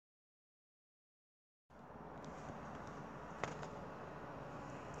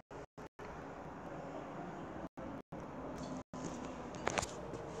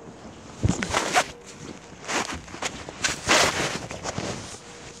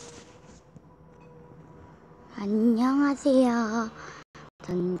안녕하세요.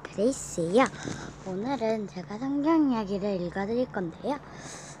 전 그레이스예요. 오늘은 제가 성경 이야기를 읽어드릴 건데요.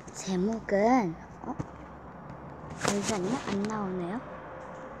 제목은 잠시만요. 안 나오네요.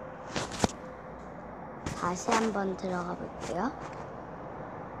 다시 한번 들어가 볼게요.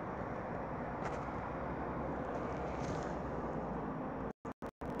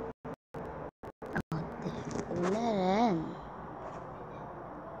 네. 오늘은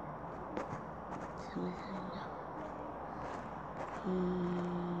잠시만요.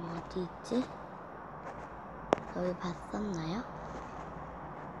 어디 있지? 여기 봤었나요?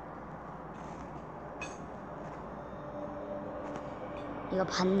 이거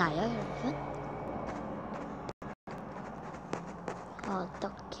봤나요, 여러분?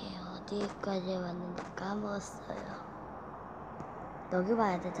 어떻게 어디까지 왔는지 까먹었어요. 여기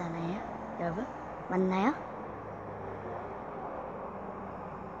봐야 되잖아요, 여러분? 맞나요?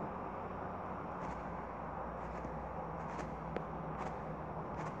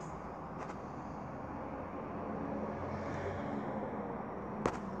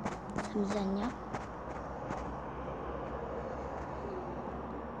 잠시만요.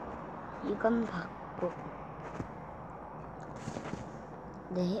 이건 봤고,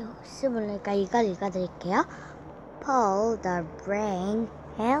 네, 혹시 모르니까 이걸 읽어드릴게요. Paul the Brain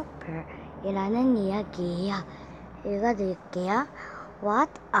Helper 이라는 이야기예요. 읽어드릴게요.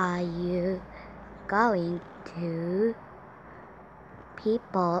 What are you going to?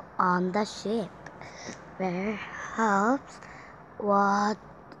 People on the ship were helps what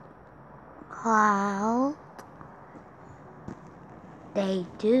how they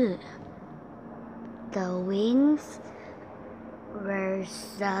do. The winds were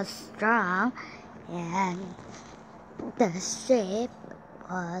so strong and the ship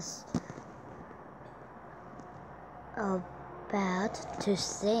was about to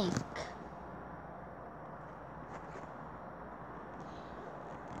sink.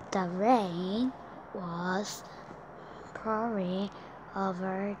 The rain was pouring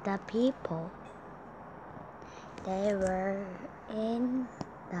over the people. They were in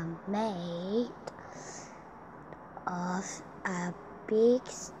the midst of a big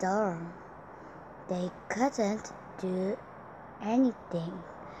storm. They couldn't do anything.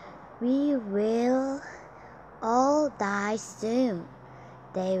 We will all die soon.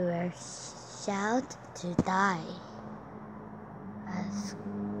 They were shouted to die.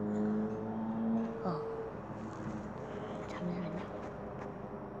 잠시만요.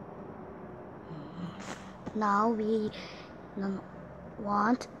 Now we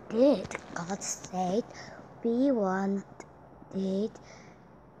want it, God said. We want it,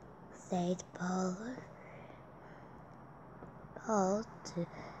 said Paul to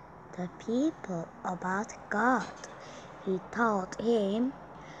the people about God. He told him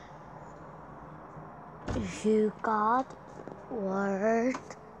who God word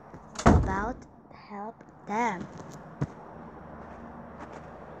about help them.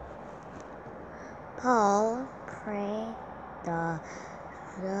 Paul prayed the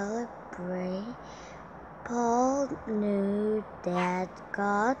prayer. Paul knew that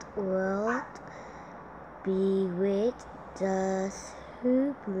God would be with those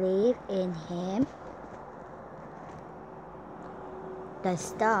who believe in him. The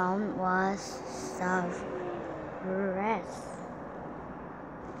storm was so fierce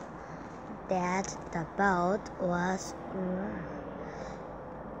that the boat was wrecked,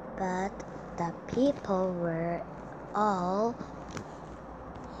 but the people were all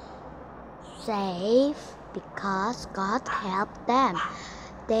safe because God helped them.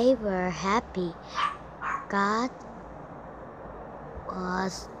 They were happy. God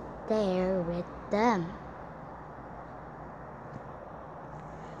was there with them.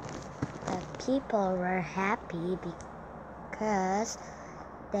 The people were happy because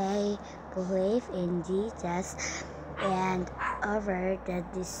they believed in Jesus, and over the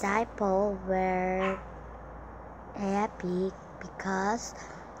disciples were happy because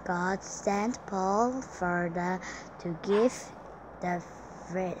God sent Paul for them to give the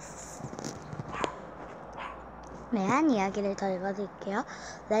verse. 네, 한 이야기를 더 읽어드릴게요.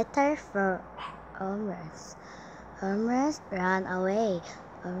 Letter for homeless. Homeless ran away.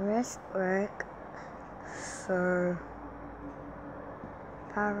 Homeless work for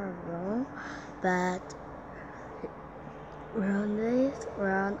parable, but homeless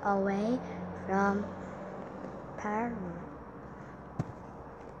ran away from parable.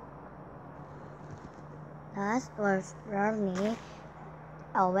 Nas was running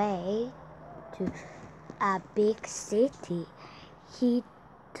away to a big city. He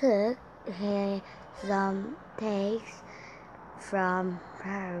took some things from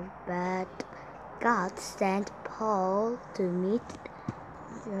her, but God sent Paul to meet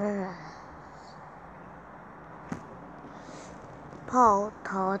Jesus. Paul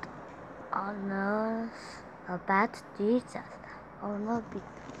told others about Jesus. Honor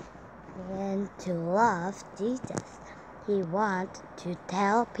began to love Jesus. He wanted to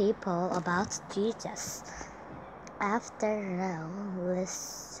tell people about Jesus. After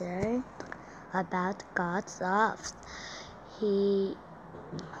listening about God's love, he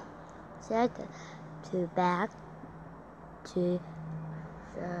said to back to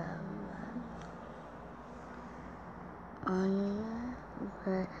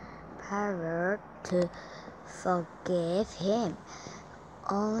the power to forgive him.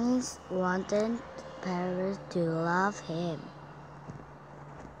 Only wanted power to love him.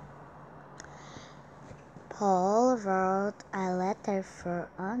 Paul wrote a letter for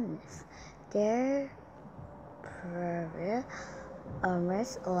Onesimus. Dear brother,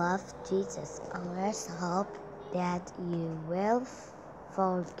 Onesimus loved Jesus. Onesimus hope that you will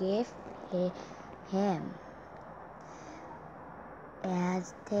forgive him and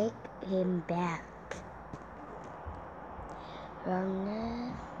take him back.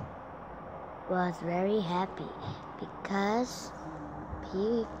 Ronald was very happy because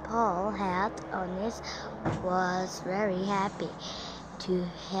Paul had Onesimus was very happy to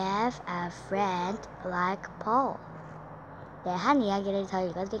have a friend like Paul. 네, 한 이야기를 더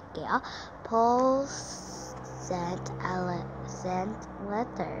읽어드릴게요. Paul sent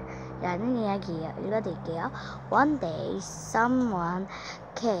letter 라는 이야기예요. 읽어드릴게요. One day, someone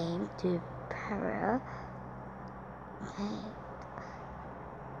came to Paul.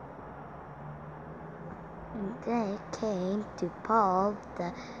 They came to Paul,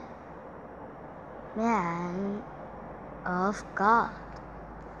 the man of God.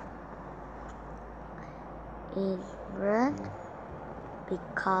 It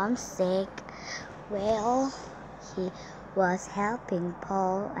became sick while he was helping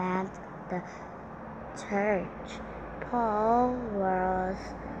Paul and the church. Paul was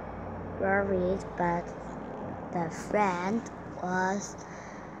worried, but the friend was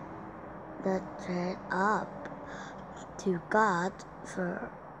lifted up to God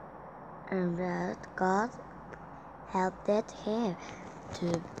and that God helped him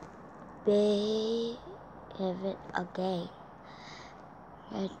to be healed again.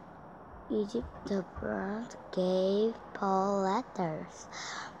 And Egypt, the bride gave Paul letters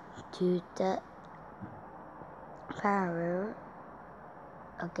to the Pharaoh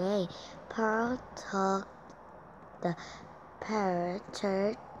again. Paul told the Pharaoh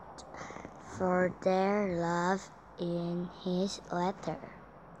church for their love in his letter.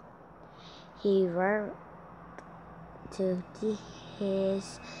 He wrote to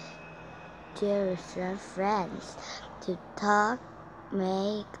his Jerusalem friends to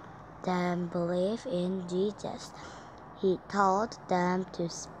make them believe in Jesus. He told them to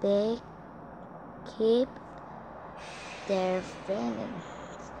keep their feelings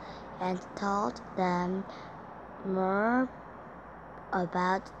and told them more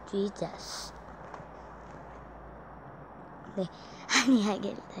about Jesus. 네, 한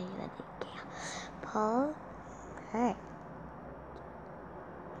이야기를 더 읽어드릴게요.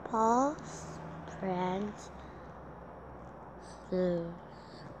 Paul's friends the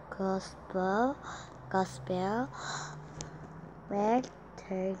gospel were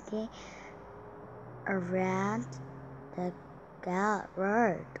turning around the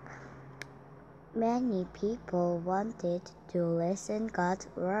world. Many people wanted to listen God's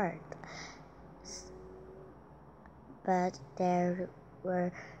word, but there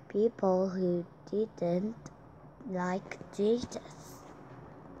were people who didn't like Jesus.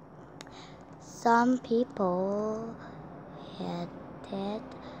 Some people hated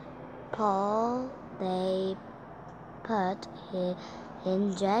Paul. They put him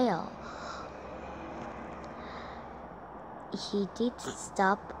in jail. He didn't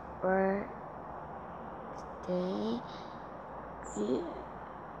stop working.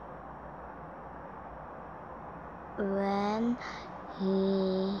 When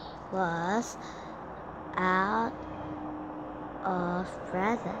he was out of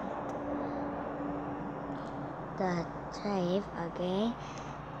prison, the church again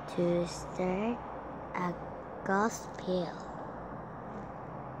to start a gospel.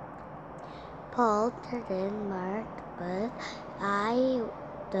 Paul didn't mark, but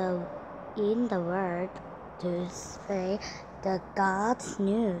in the world to spread the God's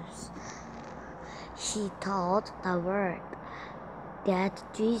news. He told the world that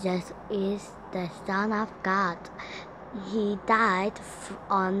Jesus is the Son of God. He died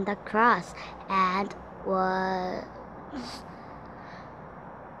on the cross and was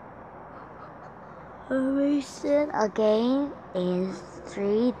risen again in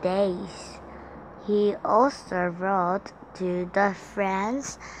 3 days. He also wrote to the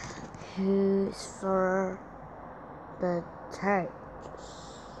friends who served the church.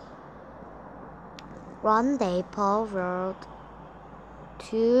 One day, Paul wrote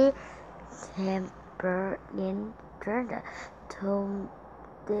to temper in Jordan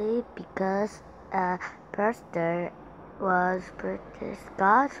because a pastor was British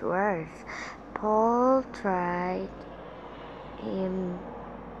God's words. Paul tried him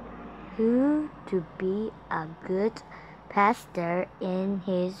who to be a good pastor. In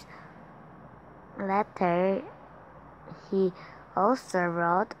his letter, he also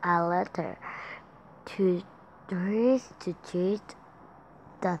wrote a letter to those to teach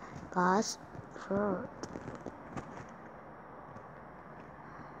the God's word.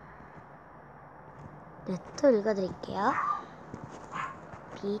 네, 또 읽어드릴게요.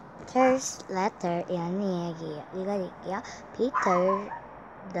 Peter's letter이라는 이야기예요. 읽어드릴게요. Peter,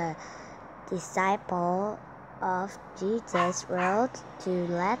 the disciple of Jesus, wrote two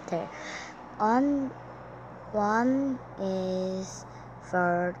letters. One is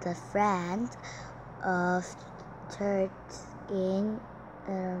for the friend of church in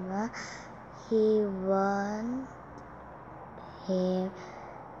Roma. He wants him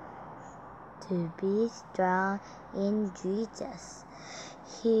to be strong in Jesus.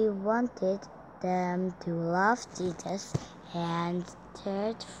 He wanted them to love Jesus and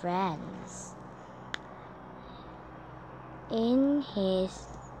church friends. In his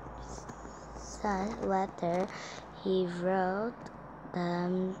letter, he wrote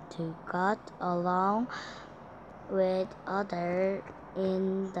them to God along with others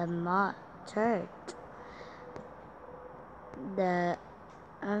in the church. The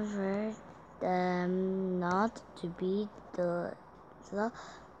urged them not to be deceived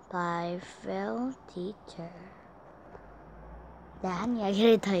by false teachers. 네, 한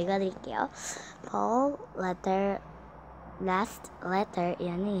이야기를 더 읽어드릴게요. Paul last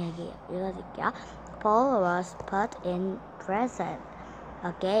letter이라는 이야기예요. 읽어드릴게요. Paul was put in prison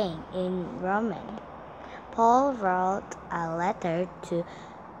again in Rome. Paul wrote a letter to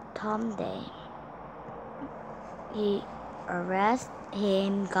Timothy. He urged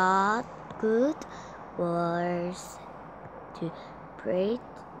him God's good words to preach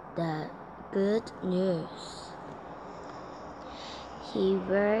the good news. He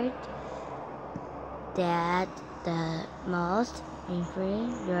wrote that the most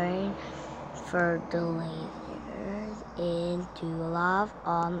important way for the leaders is to love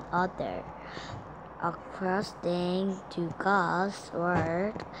one another. According to God's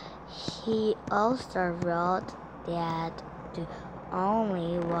word, he also wrote that the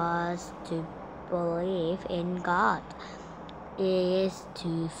only way to believe in God is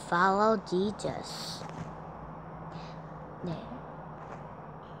to follow Jesus. 네.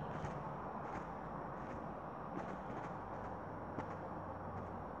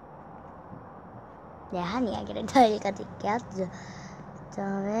 네, 한 이야기를 더 읽어드릴게요.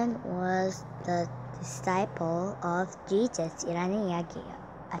 John was the disciple of Jesus 이라는 이야기예요.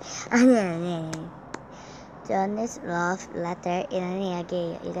 아니. John's love letter이라는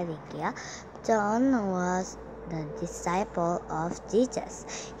이야기예요. 읽어드릴게요. John was the disciple of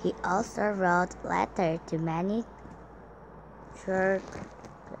Jesus. He also wrote letters to many churches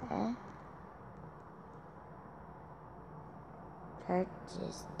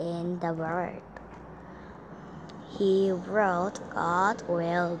in the world. He wrote, God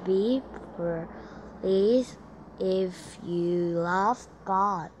will be pleased if you love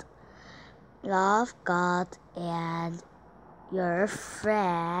God. Love God and your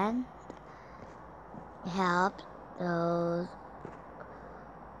friend. Help those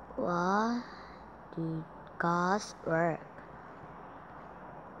who do God's work.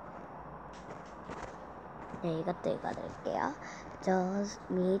 네, 이것도 읽어드릴게요. John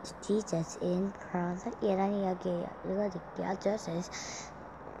meet Jesus in prison 이라는 이야기예요. 읽어드릴게요.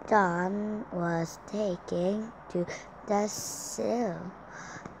 John was taken to the cell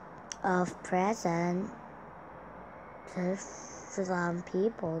of prison. Some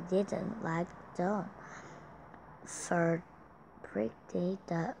people didn't like John for preaching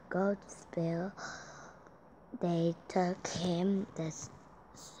the gospel. They took him the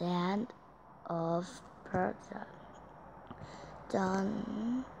stand of prison.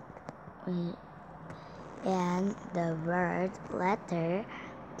 John and the word letter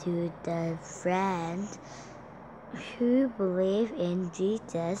to the friends who believe in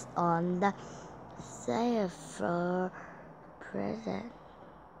Jesus on the side for prison.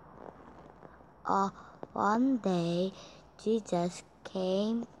 One day, Jesus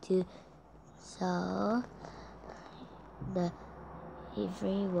came to So the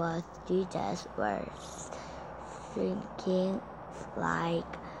every was Jesus was shrinking like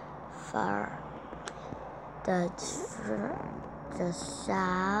fire. The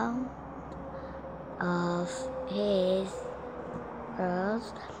sound of his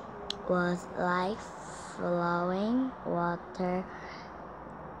words was like flowing water.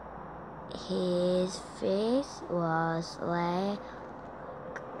 His face was like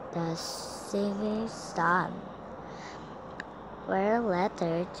the setting sun. Write a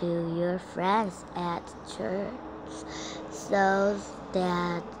letter to your friends at church so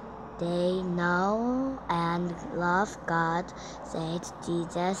that they know and love God, said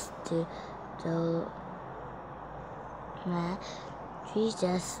Jesus to the man.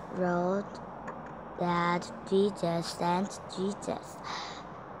 Jesus wrote that Jesus sent Jesus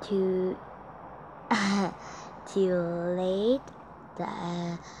to lead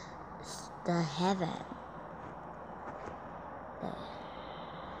the heaven. 네.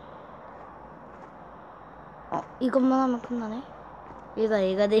 이것만 하면 끝나네.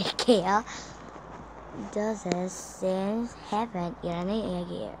 읽어드릴게요. Jesus sends heaven 이라는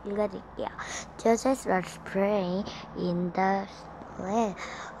이야기예요. 읽어드릴게요. Jesus was praying in the place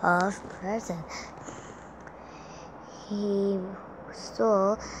of presence. He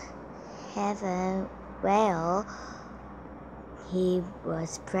saw heaven while he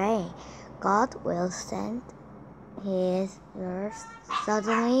was praying. God will send his verse.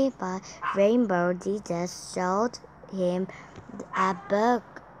 Suddenly, by rainbow, Jesus showed him a book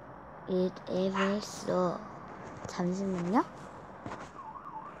it ever saw. 잠시만요.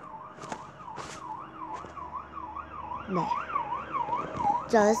 네.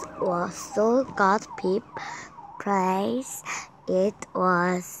 Just was so God's praise. It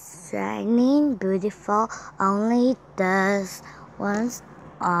was shining beautiful. Only those ones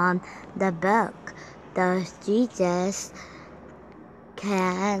on the book. Those Jesus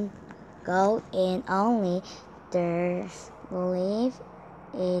can go in. Only those believe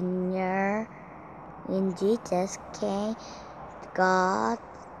in Jesus can God's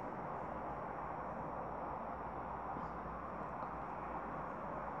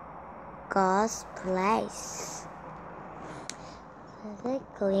place. The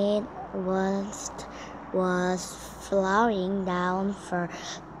clean was flowing down for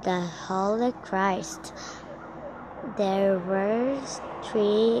the Holy Christ. There were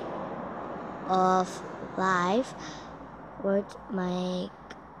tree of life would make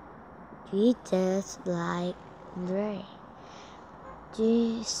Jesus like rain.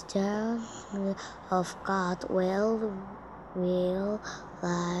 The stone of God will live.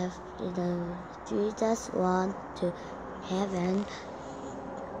 Jesus went to heaven.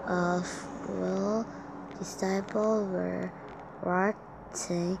 Of will disciples were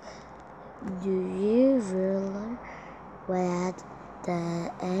watching. Do you realize what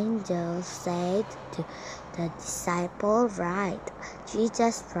the angel said to the disciples? Right.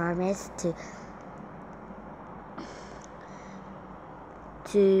 Jesus promised to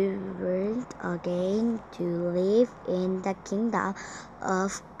return again to live in the kingdom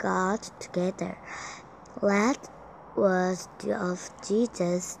of God together. That was of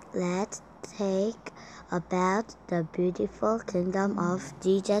Jesus. Let's take about the beautiful kingdom of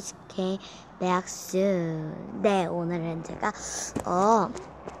Jesus came back soon. 네, 오늘은 제가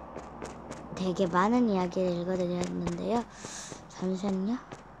되게 많은 이야기를 읽어드렸는데요. 잠시만요.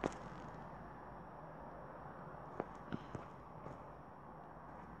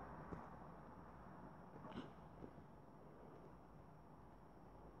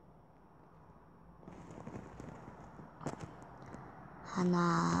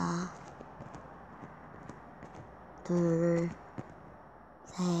 하나, 둘,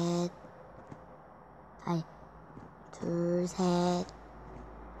 셋,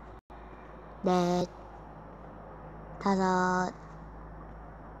 넷, 다섯,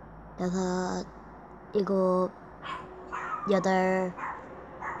 여섯, 일곱, 여덟,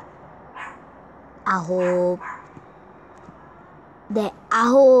 아홉, 네,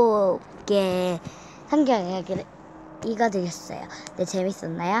 9개 성경 이야기를 읽어드렸어요. 네,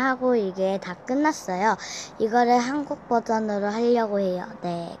 재밌었나요? 하고 이게 다 끝났어요. 이거를 한국 버전으로 하려고 해요.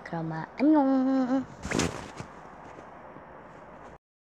 네, 그러면 안녕.